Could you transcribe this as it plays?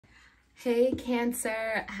Hey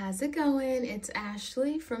Cancer, how's it going? It's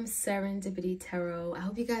Ashley from Serendipity Tarot. I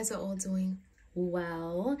hope you guys are all doing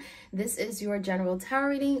well. This is your general tarot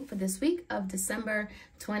reading for this week of December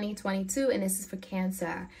 2022, and this is for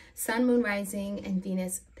Cancer, Sun, Moon, Rising, and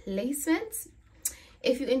Venus placements.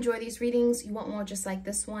 If you enjoy these readings, you want more just like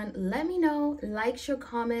this one, let me know. Like, share,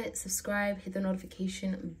 comment, subscribe, hit the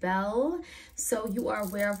notification bell so you are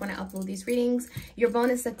aware of when I upload these readings. Your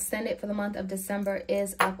bonus extended for the month of December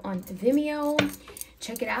is up on Vimeo.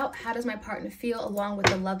 Check it out. How does my partner feel? Along with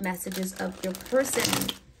the love messages of your person.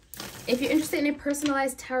 If you're interested in a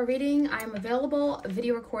personalized tarot reading, I am available.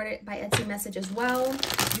 Video recorded by Etsy message as well.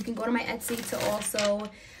 You can go to my Etsy to also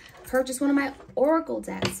purchase one of my oracle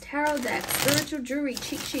decks, tarot decks, spiritual jewelry,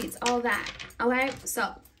 cheat sheets, all that. Okay,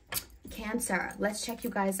 so Cancer, let's check you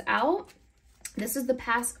guys out. This is the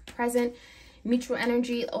past, present, mutual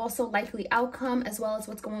energy, also likely outcome, as well as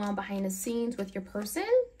what's going on behind the scenes with your person.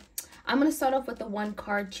 I'm going to start off with the one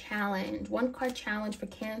card challenge. One card challenge for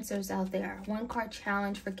Cancers out there. One card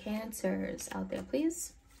challenge for Cancers out there,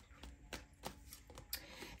 please.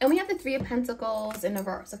 And we have the Three of Pentacles in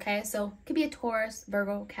reverse, okay? So it could be a Taurus,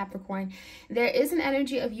 Virgo, Capricorn. There is an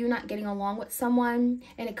energy of you not getting along with someone,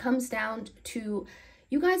 and it comes down to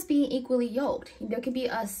you guys being equally yoked. There could be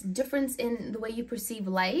a difference in the way you perceive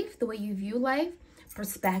life, the way you view life,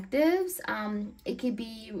 perspectives. It could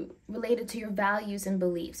be related to your values and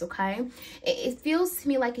beliefs, okay? It feels to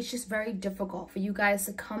me like it's just very difficult for you guys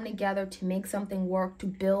to come together to make something work, to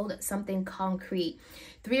build something concrete.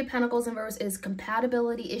 Three of Pentacles in reverse is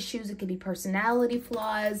compatibility issues. It could be personality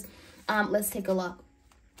flaws. Let's take a look.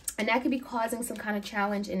 And that could be causing some kind of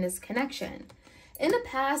challenge in this connection. In the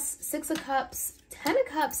past, Six of Cups, Ten of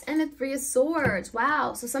Cups, and the Three of Swords.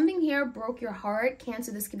 Wow. So something here broke your heart.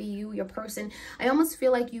 Cancer, this could be you, your person. I almost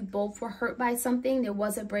feel like you both were hurt by something. There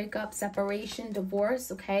was a breakup, separation,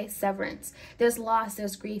 divorce, okay? Severance. There's loss,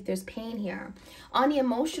 there's grief, there's pain here. On the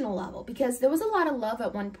emotional level, because there was a lot of love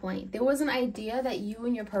at one point. There was an idea that you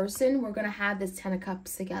and your person were going to have this Ten of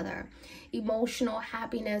Cups together. Emotional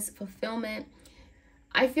happiness, fulfillment.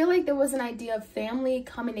 I feel like there was an idea of family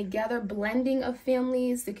coming together, blending of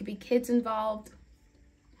families. There could be kids involved.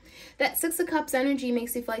 That Six of Cups energy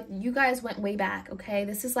makes it feel like you guys went way back, okay?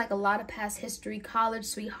 This is like a lot of past history, college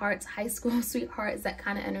sweethearts, high school sweethearts, that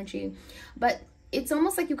kind of energy. But it's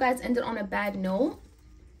almost like you guys ended on a bad note.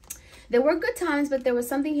 There were good times, but there was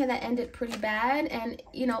something here that ended pretty bad. And,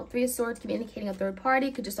 you know, Three of Swords could be indicating a third party.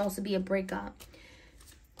 It could just also be a breakup.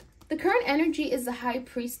 The current energy is the High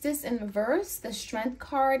Priestess in reverse, the Strength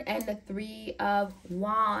card, and the Three of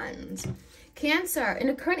Wands. Cancer, in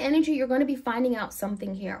the current energy, you're going to be finding out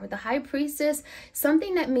something here. With the High Priestess,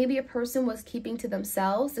 something that maybe a person was keeping to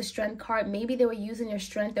themselves. The Strength card, maybe they were using their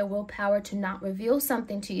strength, their willpower to not reveal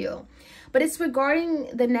something to you. But it's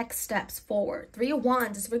regarding the next steps forward. Three of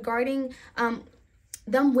Wands is regarding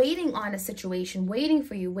them waiting on a situation, waiting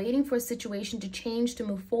for you, waiting for a situation to change, to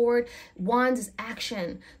move forward. Wands is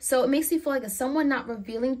action. So it makes you feel like it's someone not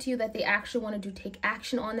revealing to you that they actually want to take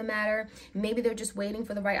action on the matter. Maybe they're just waiting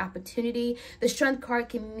for the right opportunity. The Strength card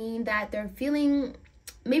can mean that they're feeling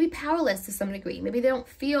maybe powerless to some degree. Maybe they don't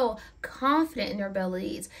feel confident in their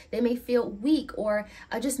abilities. They may feel weak or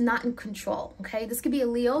just not in control, okay? This could be a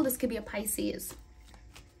Leo. This could be a Pisces.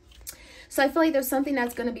 So I feel like there's something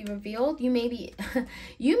that's going to be revealed. You may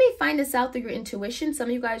find this out through your intuition. Some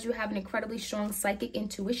of you guys, you have an incredibly strong psychic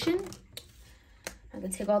intuition. I'm going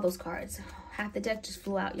to take all those cards. Half the deck just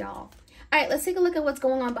flew out, y'all. All right, let's take a look at what's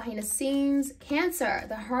going on behind the scenes. Cancer,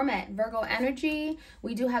 the Hermit, Virgo energy.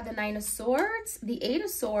 We do have the Nine of Swords, the Eight of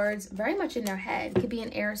Swords, very much in their head. It could be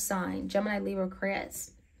an air sign, Gemini, Libra,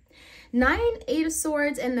 Aquarius. 9, 8 of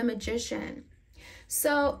Swords, and the Magician.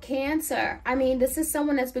 So Cancer, I mean, this is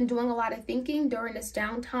someone that's been doing a lot of thinking during this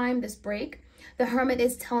downtime, this break. The Hermit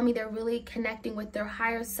is telling me they're really connecting with their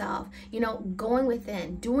higher self, you know, going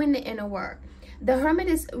within, doing the inner work. The Hermit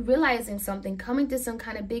is realizing something, coming to some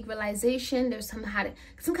kind of big realization. There's some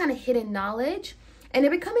kind of hidden knowledge, and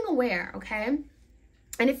they're becoming aware, okay?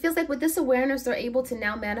 And it feels like with this awareness, they're able to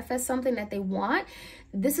now manifest something that they want.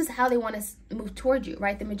 This is how they want to move toward you,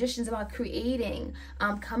 right? The Magician's about creating,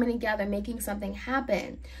 coming together, making something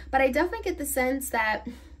happen. But I definitely get the sense that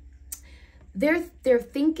their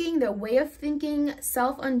thinking, their way of thinking,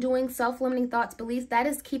 self-undoing, self-limiting thoughts, beliefs, that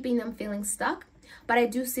is keeping them feeling stuck. But I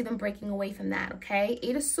do see them breaking away from that, okay?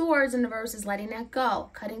 Eight of Swords in the reverse is letting that go,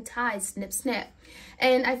 cutting ties, snip, snip.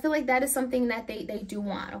 And I feel like that is something that they do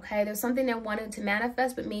want, okay? There's something they're wanting to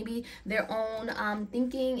manifest, but maybe their own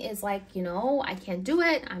thinking is like, you know, I can't do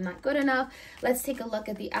it. I'm not good enough. Let's take a look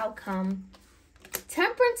at the outcome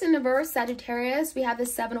Temperance in reverse, Sagittarius, we have the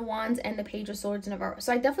Seven of Wands and the Page of Swords in reverse.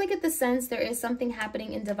 So I definitely get the sense there is something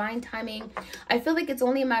happening in divine timing. I feel like it's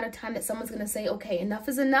only a matter of time that someone's going to say, okay, enough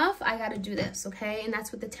is enough. I got to do this, okay? And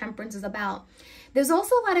that's what the Temperance is about. There's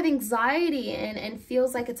also a lot of anxiety and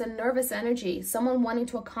feels like it's a nervous energy. Someone wanting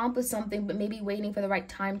to accomplish something, but maybe waiting for the right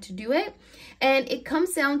time to do it. And it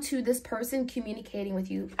comes down to this person communicating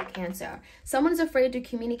with you, Cancer. Someone's afraid to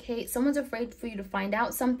communicate. Someone's afraid for you to find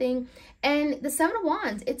out something. And the Seven of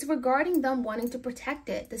Wands, it's regarding them wanting to protect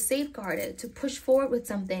it, to safeguard it, to push forward with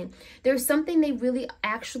something. There's something they really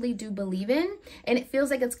actually do believe in. And it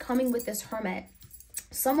feels like it's coming with this Hermit.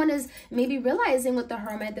 Someone is maybe realizing with the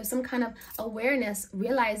Hermit, there's some kind of awareness,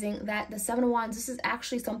 realizing that the Seven of Wands, this is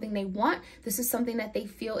actually something they want. This is something that they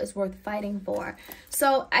feel is worth fighting for.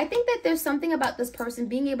 So I think that there's something about this person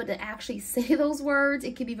being able to actually say those words.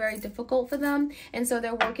 It can be very difficult for them. And so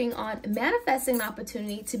they're working on manifesting an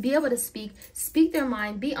opportunity to be able to speak their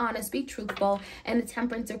mind, be honest, be truthful. And the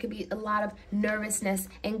Temperance, there could be a lot of nervousness,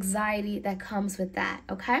 anxiety that comes with that,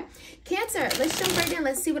 okay? Cancer, let's jump right in.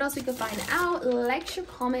 Let's see what else we can find out. Like, share,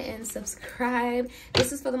 comment, and subscribe.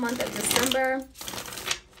 This is for the month of December.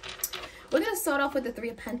 We're going to start off with the Three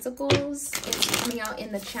of Pentacles. It's coming out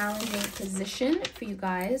in the challenging position for you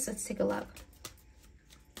guys. Let's take a look.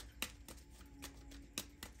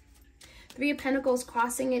 Three of Pentacles,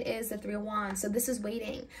 crossing it is the Three of Wands. So this is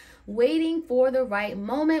waiting. Waiting for the right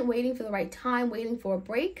moment, waiting for the right time, waiting for a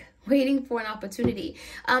break, waiting for an opportunity.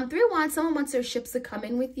 Three of Wands, someone wants their ships to come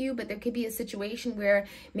in with you, but there could be a situation where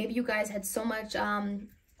maybe you guys had so much,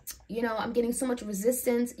 you know, I'm getting so much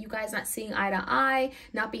resistance, you guys not seeing eye to eye,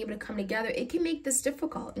 not being able to come together. It can make this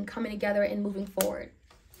difficult in coming together and moving forward.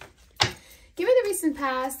 Given the recent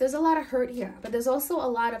past, there's a lot of hurt here, but there's also a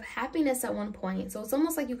lot of happiness at one point. So it's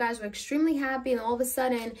almost like you guys were extremely happy and all of a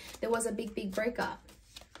sudden there was a big breakup.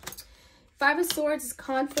 Five of Swords is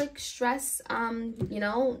conflict, stress, you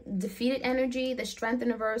know, defeated energy, the Strength in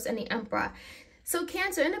reverse, and the Emperor. So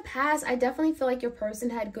Cancer, in the past, I definitely feel like your person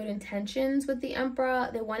had good intentions with the Emperor.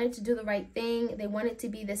 They wanted to do the right thing. They wanted to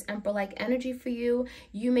be this Emperor-like energy for you.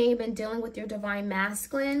 You may have been dealing with your Divine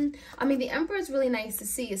Masculine. I mean, the Emperor is really nice to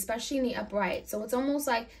see, especially in the upright. So it's almost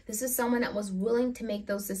like this is someone that was willing to make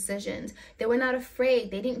those decisions. They were not afraid.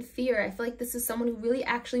 They didn't fear. I feel like this is someone who really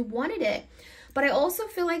actually wanted it. But I also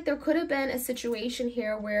feel like there could have been a situation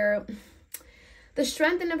here where the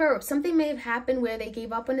Strength in the verb, something may have happened where they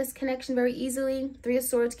gave up on this connection very easily. Three of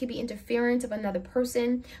Swords could be interference of another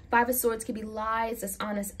person. Five of Swords could be lies,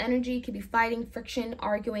 dishonest energy, could be fighting, friction,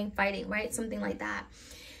 arguing, fighting, right? Something like that.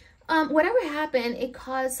 Whatever happened, it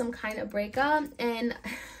caused some kind of breakup. And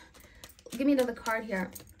give me another card here.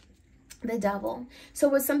 The Devil. So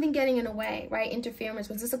was something getting in the way, right? Interference.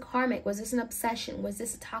 Was this a karmic? Was this an obsession? Was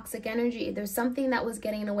this a toxic energy? There's something that was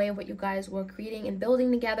getting in the way of what you guys were creating and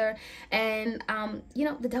building together. And, you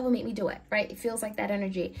know, the Devil made me do it, right? It feels like that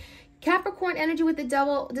energy. Capricorn energy with the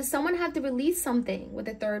Devil. Does someone have to release something with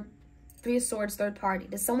the Three of Swords, third party?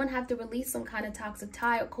 Does someone have to release some kind of toxic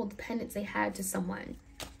tie or codependence they had to someone?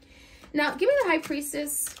 Now, give me the High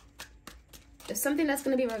Priestess. There's something that's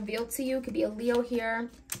going to be revealed to you. It could be a Leo here,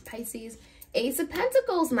 Pisces. Ace of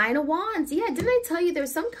Pentacles, Nine of Wands. Yeah, didn't I tell you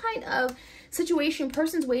there's some kind of situation,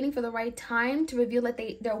 person's waiting for the right time to reveal that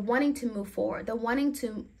they're wanting to move forward. They're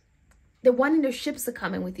wanting their ships to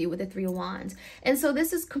come in with you with the Three of Wands. And so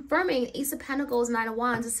this is confirming Ace of Pentacles, Nine of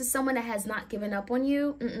Wands. This is someone that has not given up on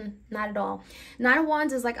you. Not at all. Nine of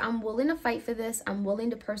Wands is like, I'm willing to fight for this. I'm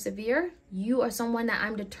willing to persevere. You are someone that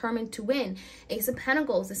I'm determined to win. Ace of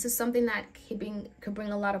Pentacles, this is something that could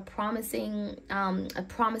bring a lot of a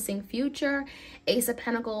promising future. Ace of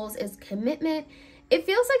Pentacles is commitment. It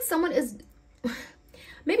feels like someone is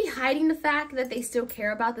maybe hiding the fact that they still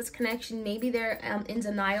care about this connection. Maybe they're in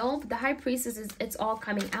denial. But the High Priestess is, it's all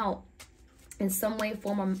coming out in some way,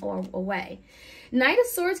 form, or way. Knight of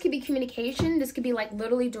Swords could be communication. This could be like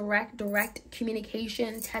literally direct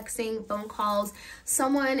communication, texting, phone calls.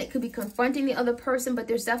 Someone, it could be confronting the other person, but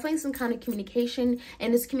there's definitely some kind of communication.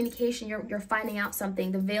 And this communication, you're finding out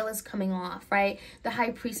something. The veil is coming off, right? The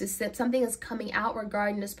High Priestess, something is coming out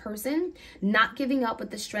regarding this person, not giving up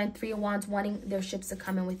with the Strength, Three of Wands, wanting their ships to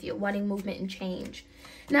come in with you, wanting movement and change.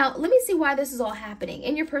 Now, let me see why this is all happening.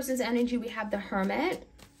 In your person's energy, we have the Hermit.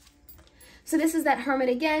 So this is that Hermit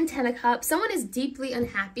again, Ten of Cups. Someone is deeply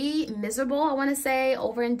unhappy, miserable, I want to say,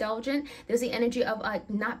 overindulgent. There's the energy of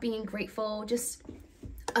not being grateful, just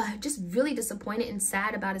just really disappointed and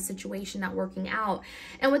sad about a situation not working out.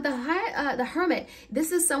 And with the Hermit,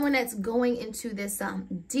 this is someone that's going into this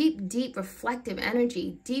deep reflective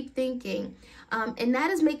energy, deep thinking, and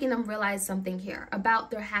that is making them realize something here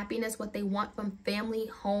about their happiness, what they want from family,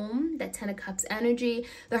 home, that 10 of Cups energy.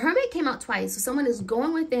 The Hermit came out twice, so someone is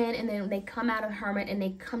going within and then they come out of Hermit and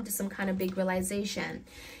they come to some kind of big realization.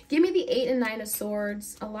 Give me the 8 and 9 of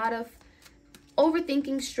Swords. A lot of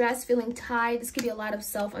overthinking, stress, feeling tied. This could be a lot of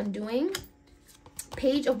self-undoing.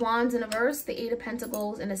 Page of Wands in reverse, the 8 of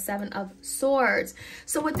Pentacles, and the 7 of Swords.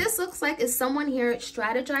 So what this looks like is someone here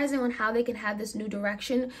strategizing on how they can have this new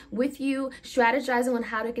direction with you, strategizing on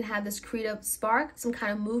how they can have this creative spark, some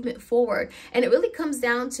kind of movement forward. And it really comes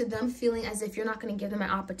down to them feeling as if you're not going to give them an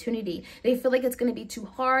opportunity. They feel like it's going to be too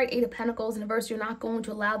hard. 8 of Pentacles in reverse, you're not going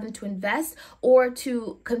to allow them to invest or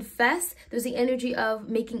to confess. There's the energy of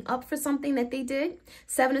making up for something that they did.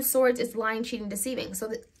 7 of Swords is lying, cheating, deceiving.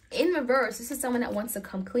 So in reverse, this is someone that wants to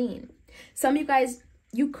come clean. Some of you guys,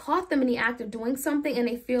 you caught them in the act of doing something and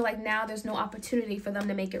they feel like now there's no opportunity for them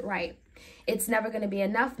to make it right. It's never going to be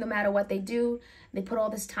enough no matter what they do. They put all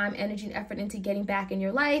this time, energy, and effort into getting back in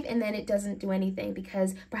your life, and then it doesn't do anything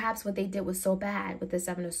because perhaps what they did was so bad with the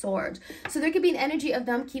 7 of Swords. So there could be an energy of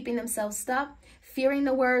them keeping themselves stuck, fearing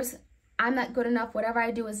the worst. I'm not good enough. Whatever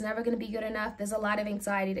I do is never going to be good enough. There's a lot of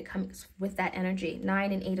anxiety that comes with that energy.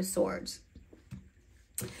 9 and 8 of Swords.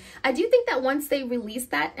 I do think that once they release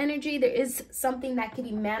that energy, there is something that can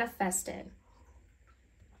be manifested.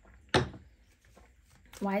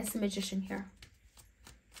 Why is the Magician here?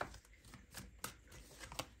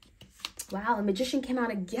 Wow, the Magician came out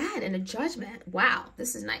again in a Judgment. Wow,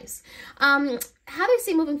 this is nice. How they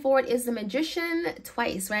see moving forward is the Magician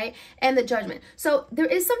twice, right? And the Judgment. So there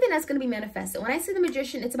is something that's going to be manifested. When I see the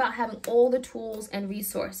Magician, it's about having all the tools and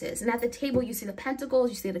resources. And at the table, you see the Pentacles,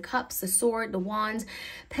 you see the Cups, the Sword, the Wands.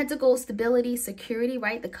 Pentacles, stability, security,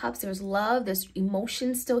 right? The Cups, there's love, there's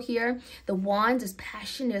emotion still here. The Wands, there's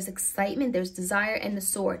passion, there's excitement, there's desire, and the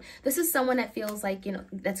Sword. This is someone that feels like, you know,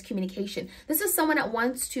 that's communication. This is someone that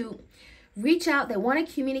wants to reach out, they want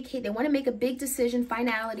to communicate, they want to make a big decision,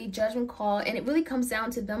 finality, judgment call, and it really comes down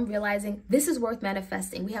to them realizing this is worth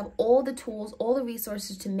manifesting. We have all the tools, all the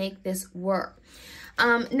resources to make this work.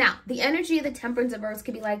 Now, the energy of the Temperance of Earth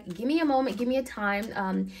could be like, give me a moment, give me a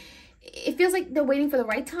time. It feels like they're waiting for the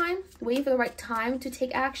right time, to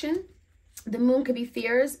take action. The Moon could be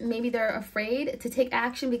fears. Maybe they're afraid to take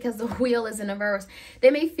action because the Wheel is in reverse. They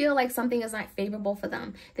may feel like something is not favorable for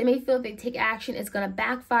them. They may feel if they take action, it's going to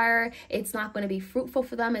backfire. It's not going to be fruitful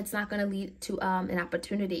for them. It's not going to lead to an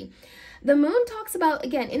opportunity. The Moon talks about,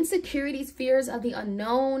 again, insecurities, fears of the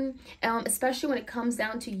unknown, especially when it comes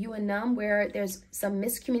down to you and them, where there's some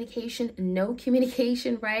miscommunication, no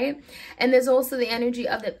communication, right? And there's also the energy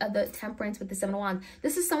of the Temperance with the 7 of Wands.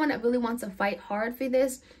 This is someone that really wants to fight hard for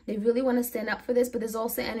this. They really want to stand up for this, but there's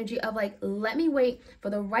also energy of like, let me wait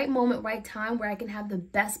for the right moment, right time, where I can have the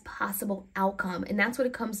best possible outcome. And that's what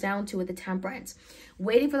it comes down to with the Temperance.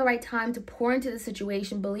 Waiting for the right time to pour into the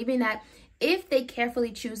situation, believing that if they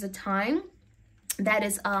carefully choose a time that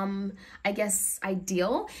is, I guess,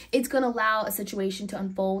 ideal, it's going to allow a situation to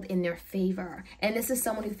unfold in their favor. And this is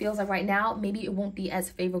someone who feels like right now, maybe it won't be as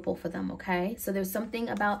favorable for them, okay? So there's something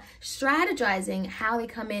about strategizing how they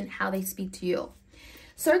come in, how they speak to you.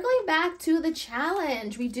 Circling back to the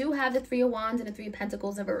challenge, we do have the 3 of Wands and the 3 of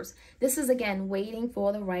Pentacles in reverse. This is, again, waiting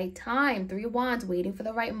for the right time. 3 of Wands, waiting for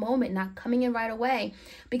the right moment, not coming in right away.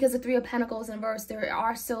 Because the 3 of Pentacles in reverse, there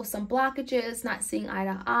are still some blockages, not seeing eye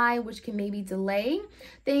to eye, which can maybe delay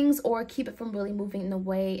things or keep it from really moving in the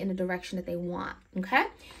way, in the direction that they want, okay?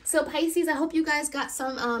 So Pisces, I hope you guys got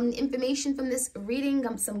some information from this reading,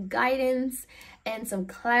 some guidance, and some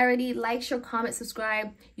clarity. Like, share, comment,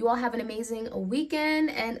 subscribe. You all have an amazing weekend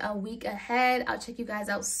and a week ahead. I'll check you guys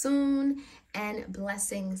out soon, and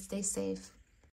blessings. Stay safe.